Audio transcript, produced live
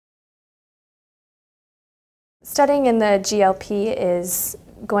Studying in the GLP is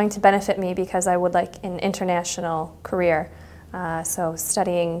going to benefit me because I would like an international career. So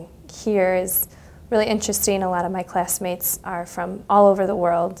studying here is really interesting. A lot of my classmates are from all over the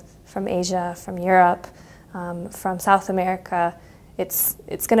world, from Asia, from Europe, from South America. It's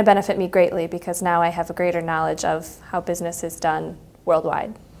going to benefit me greatly because now I have a greater knowledge of how business is done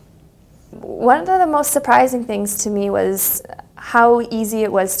worldwide. One of the most surprising things to me was how easy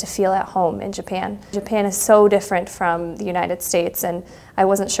it was to feel at home in Japan. Japan is so different from the United States, and I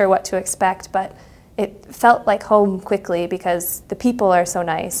wasn't sure what to expect, but it felt like home quickly because the people are so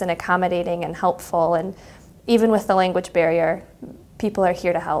nice and accommodating and helpful, and even with the language barrier, people are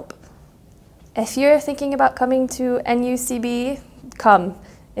here to help. If you're thinking about coming to NUCB, come.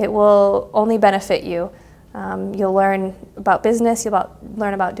 It will only benefit you. You'll learn about business, you'll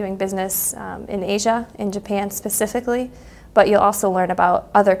learn about doing business in Asia, in Japan specifically, but you'll also learn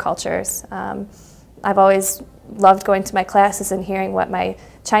about other cultures. I've always loved going to my classes and hearing what my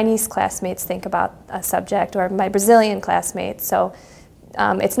Chinese classmates think about a subject, or my Brazilian classmates. So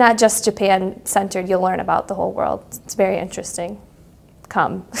it's not just Japan-centered, you'll learn about the whole world. It's very interesting.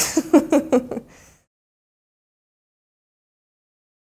 Come.